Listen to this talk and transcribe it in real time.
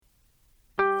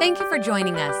Thank you for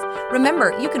joining us.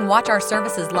 Remember, you can watch our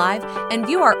services live and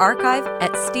view our archive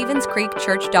at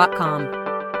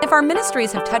StevensCreekChurch.com. If our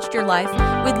ministries have touched your life,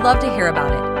 we'd love to hear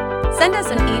about it. Send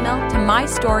us an email to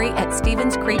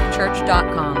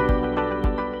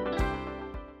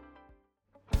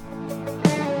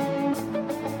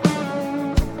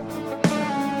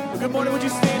mystory@StevensCreekChurch.com. Good morning. Would you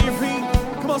stand to your feet?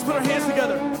 Come on, let's put our hands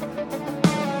together.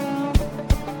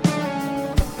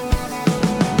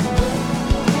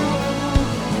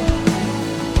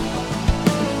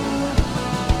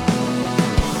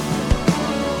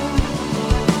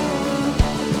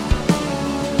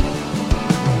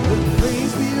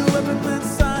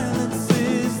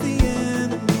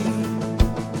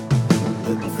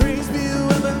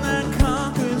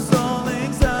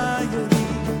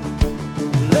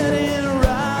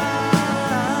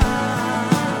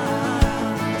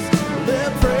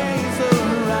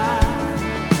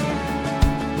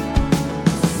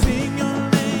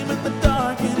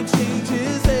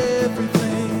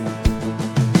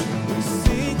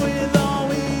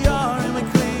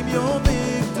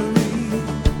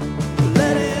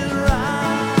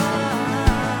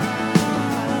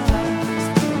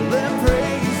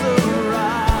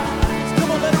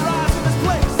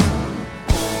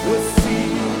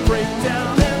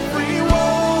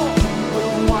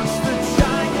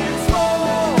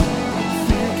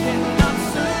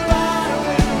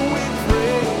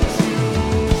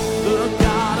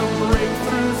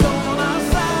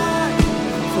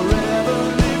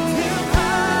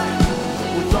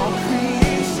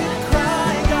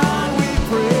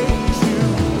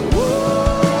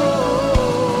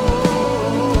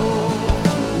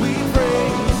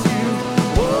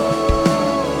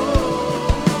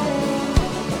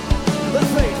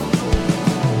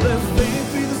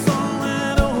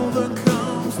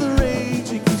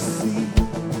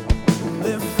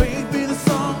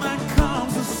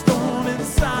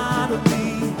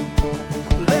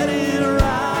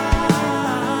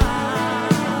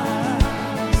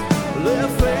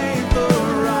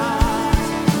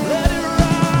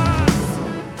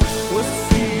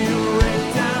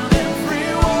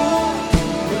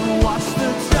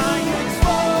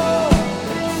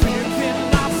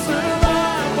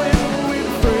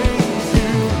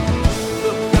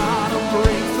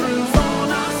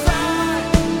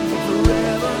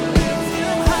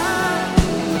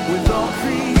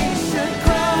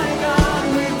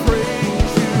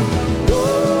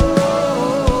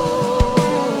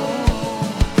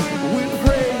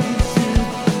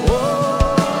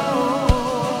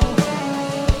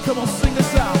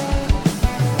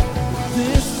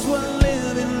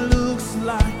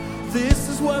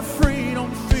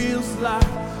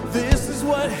 This is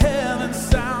what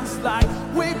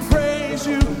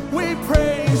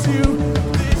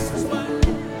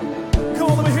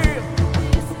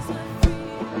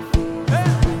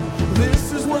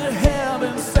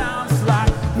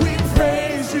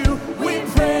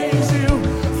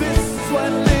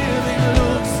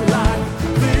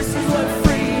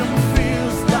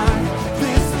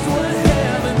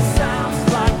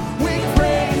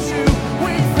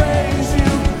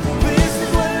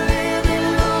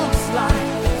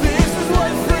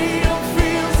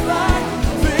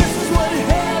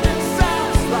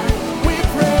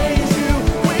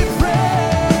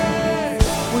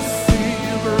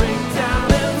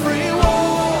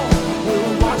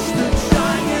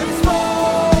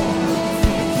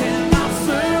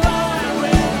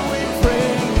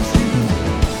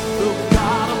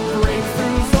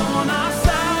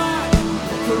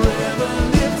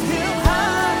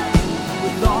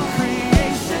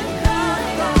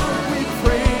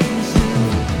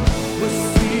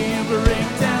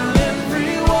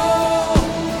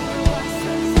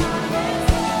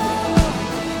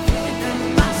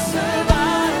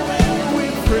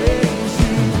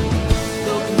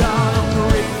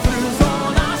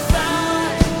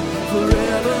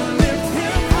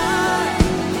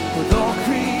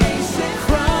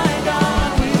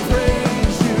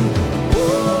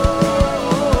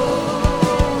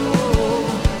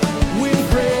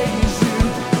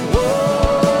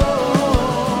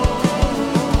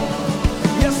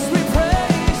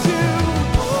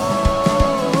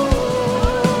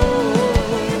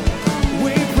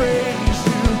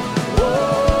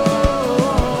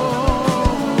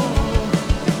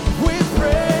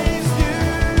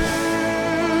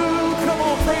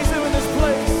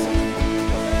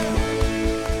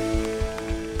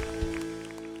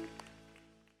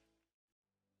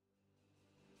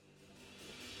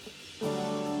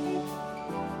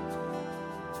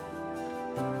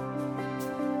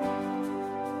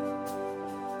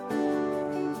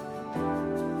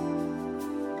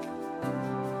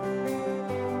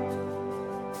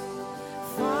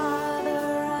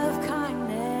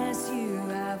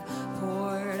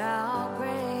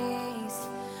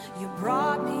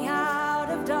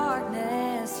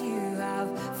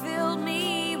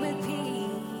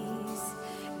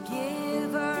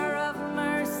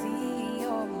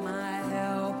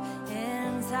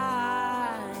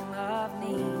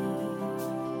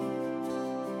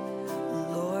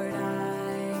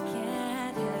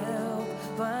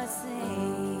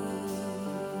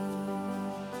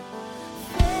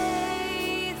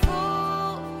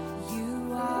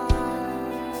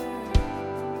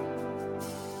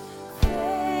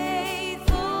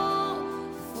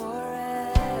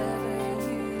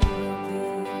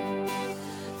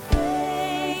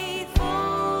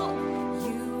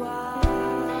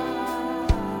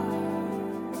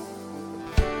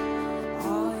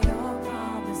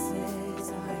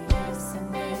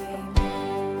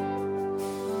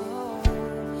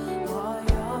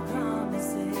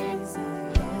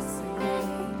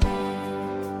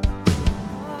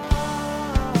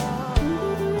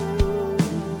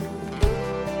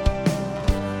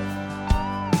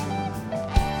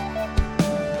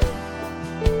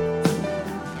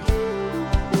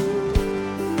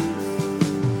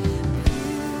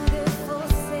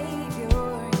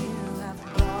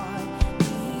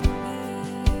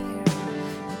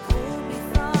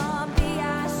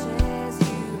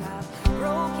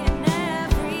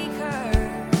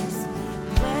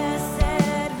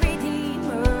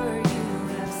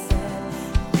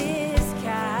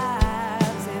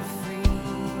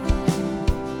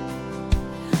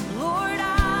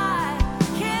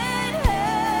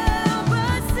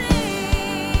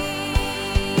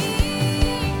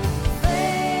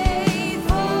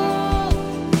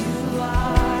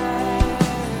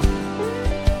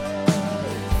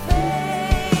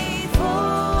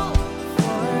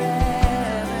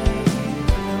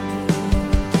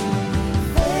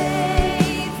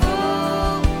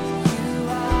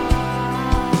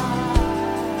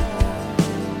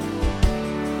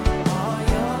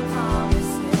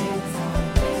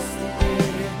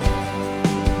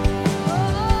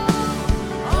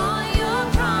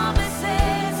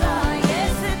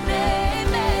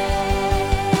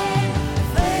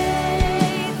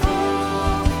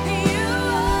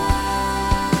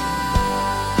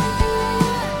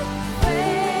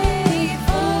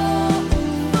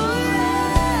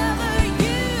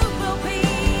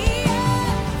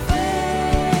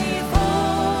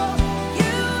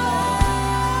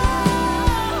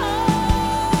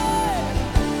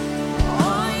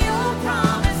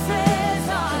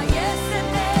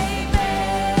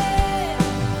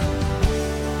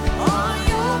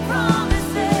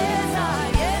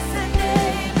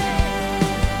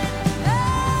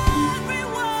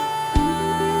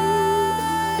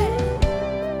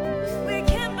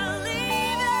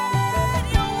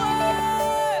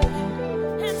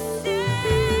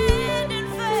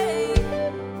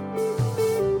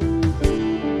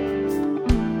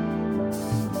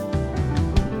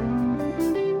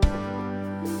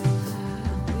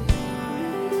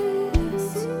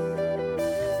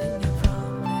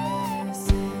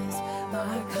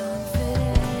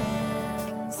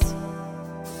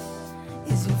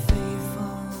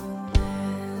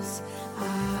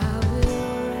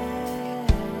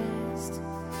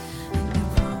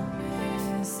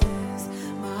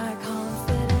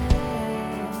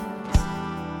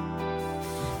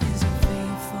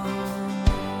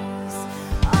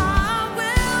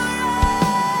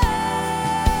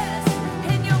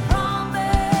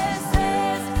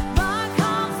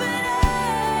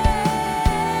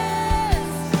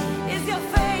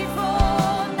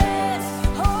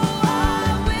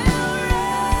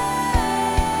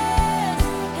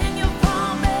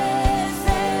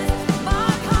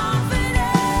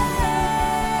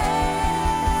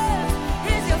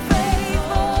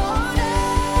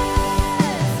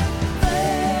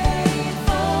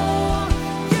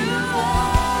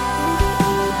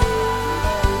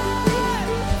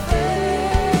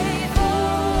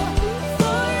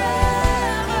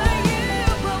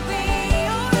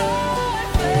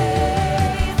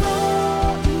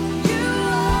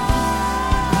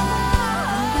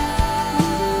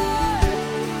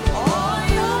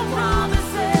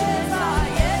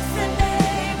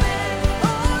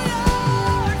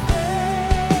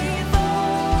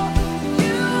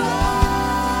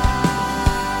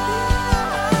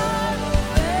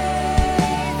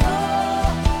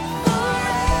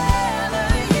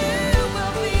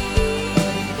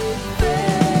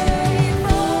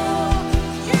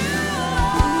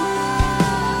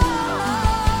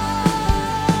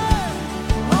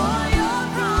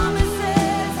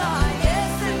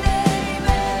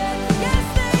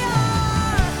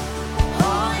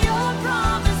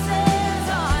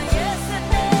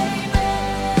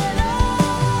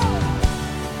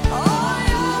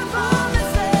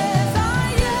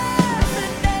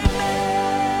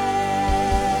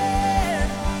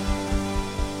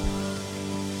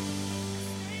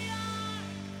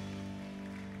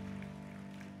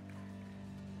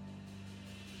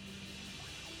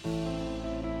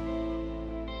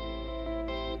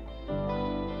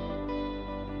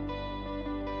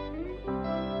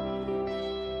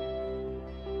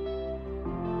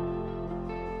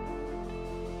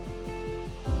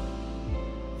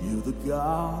You're the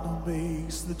God who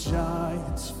makes the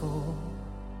giants fall.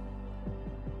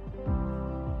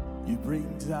 You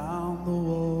bring down the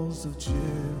walls of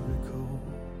Jericho.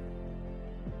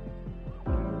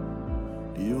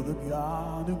 You're the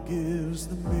God who gives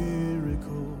the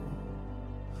miracle.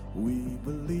 We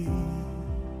believe.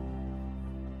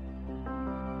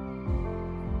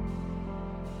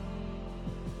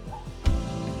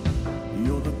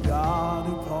 You're the God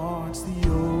who parts the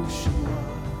ocean wide,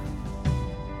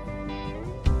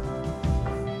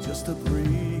 just to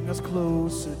bring us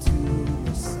closer to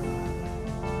your side.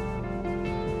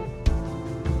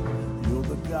 You're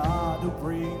the God who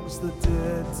brings the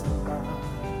dead to life.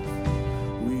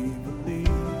 We believe,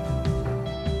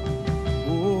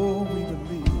 oh, we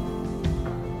believe.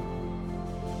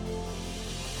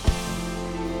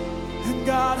 And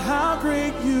God, how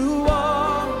great you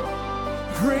are,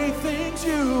 great things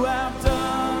you have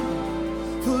done.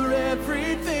 For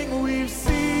everything we've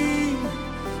seen,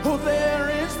 oh, there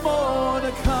is more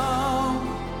to come.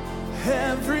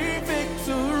 Every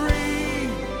victory,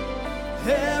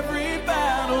 every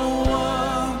battle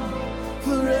won.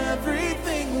 For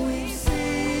everything we've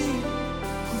seen,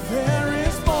 there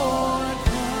is more to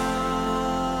come.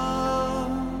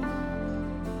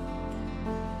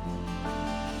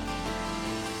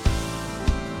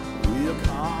 We are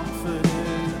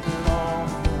confident in all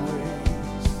your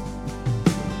ways,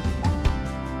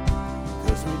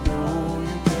 'cause we know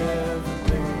you never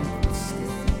make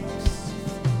mistakes.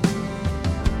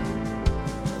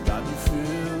 God, you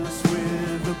fill us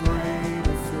with a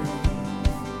greater faith.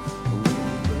 We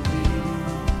believe,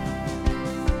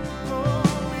 oh,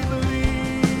 we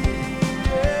believe,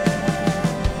 yeah.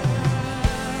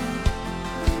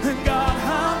 And God,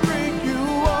 how great you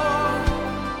are,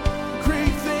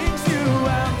 great things you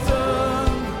have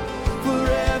done. For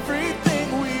everything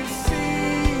we've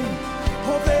seen,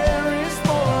 oh, there is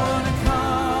more to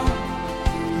come.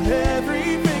 Every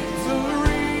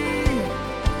victory,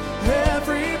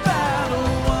 every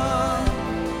battle won.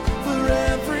 For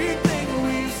everything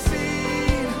we've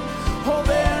seen, oh,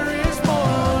 there is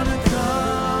more to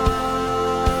come.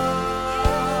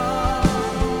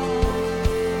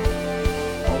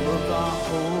 All of our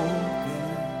hope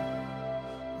in,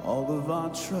 all of our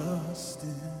trust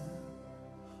in,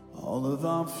 all of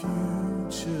our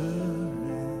future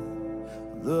in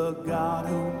the God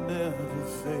who never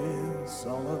fails.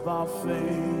 All of our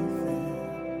faith in,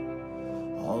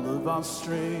 all of our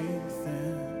strength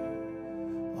in,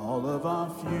 all of our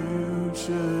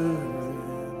future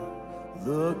in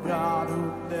the God who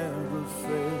never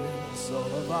fails.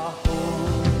 All of our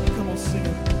hope, come on, sing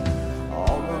it.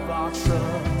 All of our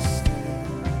trust in,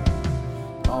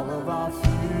 all of our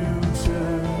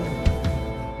future,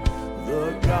 the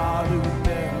God who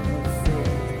never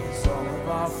fails. All of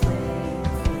our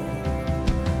faith in,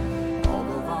 all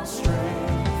of our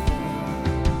strength in,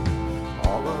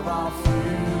 all of our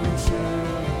future,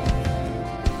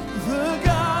 the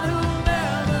God who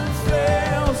never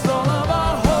fails. All of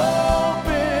our hope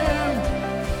in,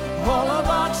 all of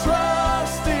our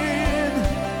trust in,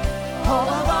 all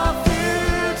of our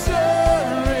future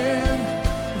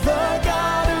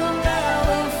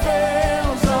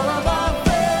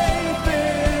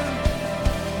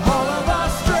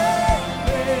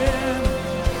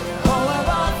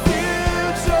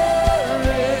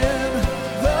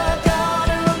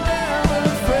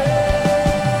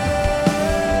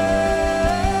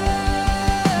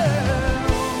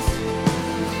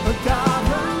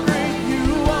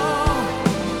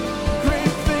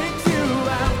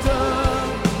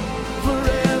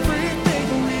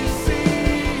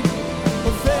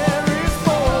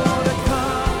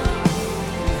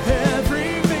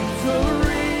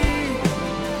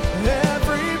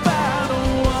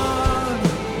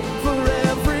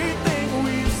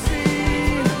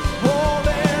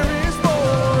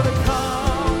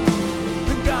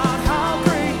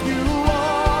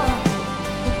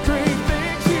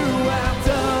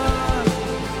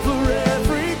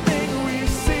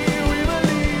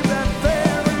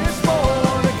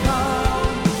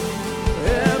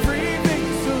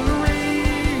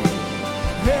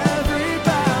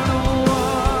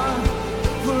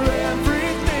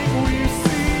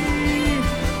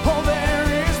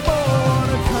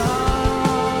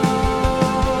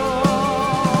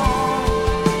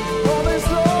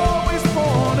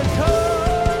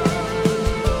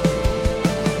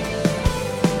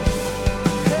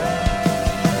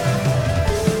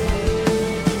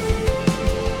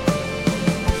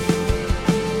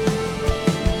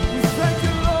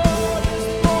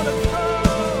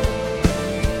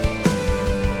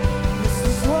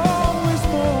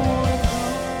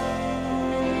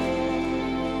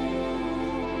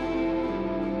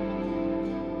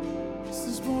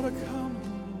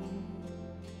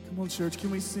Come on, church, can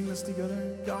we sing this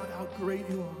together? God, how great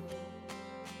you are.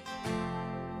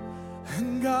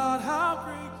 And God, how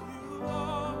great you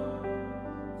are.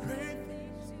 Great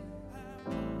things you have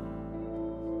done.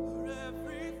 For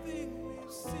everything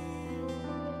we've seen,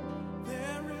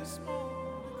 there is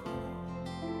more to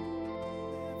come.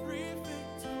 Every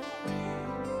victory,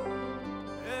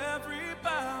 every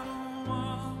battle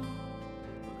won.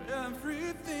 For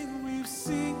everything we've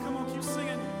seen, come on, keep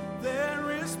singing. There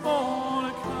is more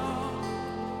to come.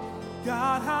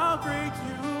 God, how great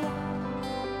you are.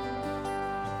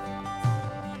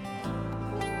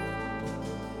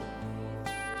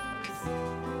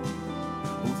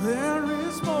 There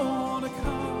is more to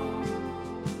come.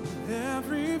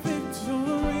 Every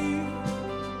victory,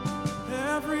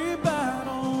 every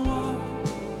battle won,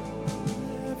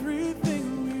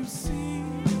 everything we've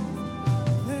seen,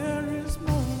 there is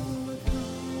more to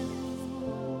come.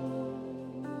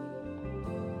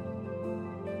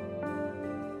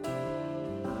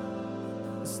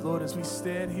 Yes, Lord, as we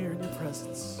stand here in your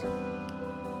presence,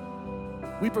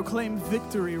 we proclaim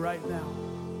victory right now.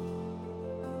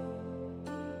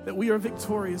 That we are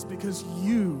victorious because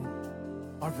you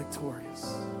are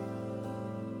victorious.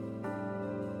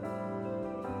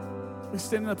 We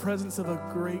stand in the presence of a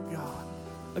great God,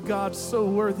 a God so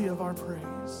worthy of our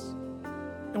praise.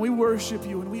 And we worship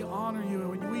you and we honor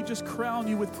you and we just crown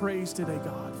you with praise today,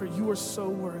 God, for you are so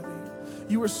worthy.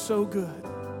 You are so good.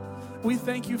 We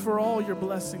thank you for all your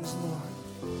blessings, Lord.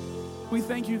 We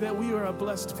thank you that we are a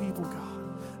blessed people,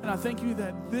 God. And I thank you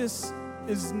that this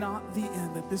is not the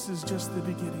end, that this is just the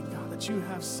beginning, God, that you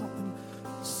have something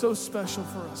so special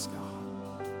for us, God.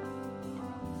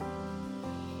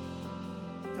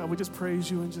 God, we just praise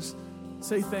you and just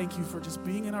say thank you for just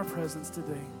being in our presence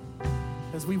today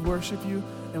as we worship you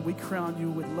and we crown you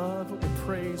with love, with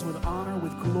praise, with honor,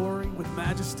 with glory, with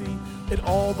majesty. It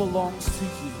all belongs to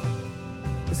you.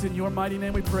 It's in your mighty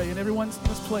name we pray. And everyone in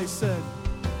this place said,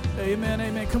 amen,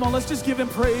 amen. Come on, let's just give him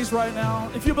praise right now.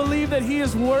 If you believe that he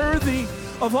is worthy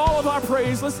of all of our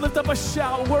praise, let's lift up a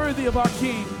shout, worthy of our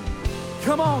King.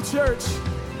 Come on, church.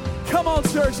 Come on,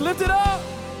 church. Lift it up.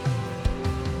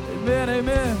 Amen,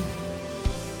 amen.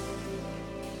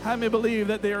 How many believe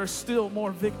that there are still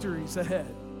more victories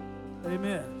ahead?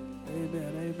 Amen,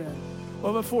 amen, amen.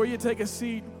 Well, before you take a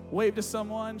seat, wave to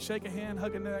someone, shake a hand,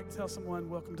 hug a neck, tell someone,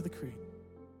 welcome to the Creed.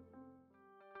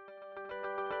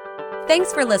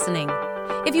 Thanks for listening.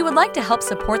 If you would like to help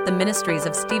support the ministries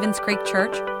of Stevens Creek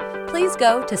Church, please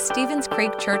go to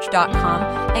StevensCreekChurch.com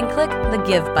and click the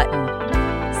Give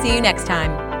button. See you next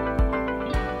time.